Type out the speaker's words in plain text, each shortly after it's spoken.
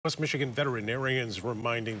West Michigan veterinarians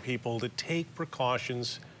reminding people to take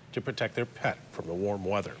precautions to protect their pet from the warm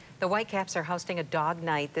weather. The Whitecaps are hosting a dog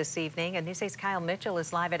night this evening, and News 8's Kyle Mitchell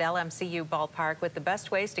is live at LMCU Ballpark with the best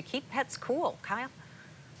ways to keep pets cool. Kyle?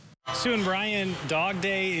 Sue and Brian, Dog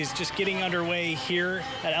Day is just getting underway here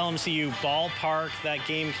at LMCU Ballpark. That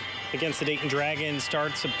game against the Dayton Dragons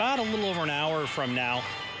starts about a little over an hour from now.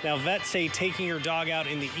 Now, vets say taking your dog out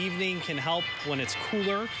in the evening can help when it's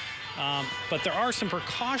cooler, but there are some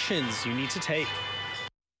precautions you need to take.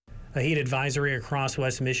 A heat advisory across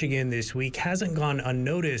West Michigan this week hasn't gone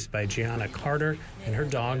unnoticed by Gianna Carter and her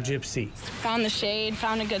dog Gypsy. Found the shade,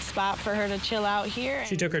 found a good spot for her to chill out here.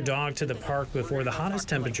 She took her dog to the park before the hottest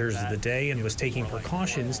temperatures of the day and was taking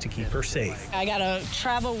precautions to keep her safe. I got a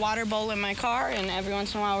travel water bowl in my car, and every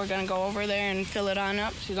once in a while we're going to go over there and fill it on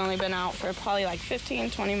up. She's only been out for probably like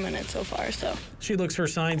 15, 20 minutes so far. So she looks for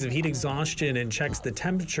signs of heat exhaustion and checks the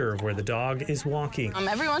temperature of where the dog is walking.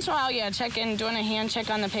 Every once in a while, check in, doing a hand check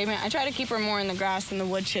on the pavement. I try to keep her more in the grass than the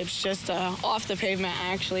wood chips, just off the pavement,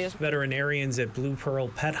 actually. Veterinarians at Blue Pearl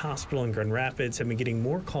Pet Hospital in Grand Rapids have been getting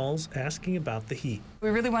more calls asking about the heat.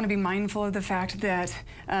 We really want to be mindful of the fact that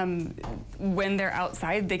when they're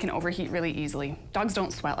outside, they can overheat really easily. Dogs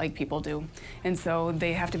don't sweat like people do, and so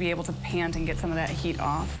they have to be able to pant and get some of that heat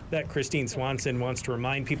off. Vet Christine Swanson wants to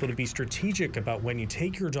remind people to be strategic about when you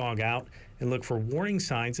take your dog out and look for warning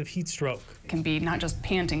signs of heat stroke. It can be not just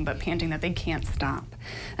panting, but panting that they can't stop,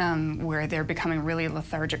 where they're becoming really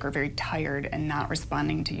lethargic or very tired and not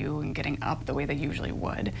responding to you and getting up the way they usually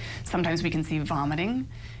would. Sometimes we can see vomiting.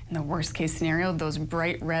 In the worst case scenario, those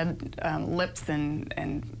bright red lips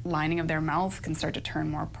and lining of their mouth can start to turn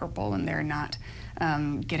more purple, and they're not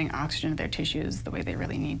getting oxygen to their tissues the way they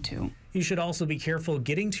really need to. You should also be careful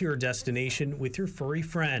getting to your destination with your furry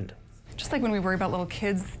friend. Just like when we worry about little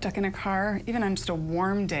kids stuck in a car, even on just a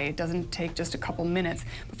warm day, it doesn't take just a couple minutes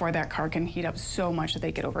before that car can heat up so much that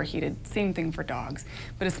they get overheated. Same thing for dogs,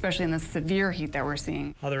 but especially in the severe heat that we're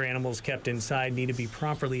seeing. Other animals kept inside need to be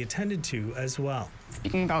properly attended to as well.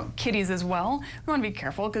 Speaking about kitties as well, we want to be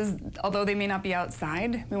careful because although they may not be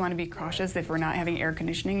outside, we want to be cautious if we're not having air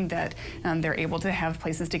conditioning that they're able to have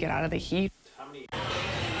places to get out of the heat.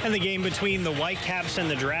 And the game between the Whitecaps and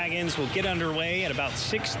the Dragons will get underway at about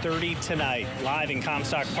 6:30 tonight. Live in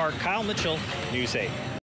Comstock Park, Kyle Mitchell, News 8.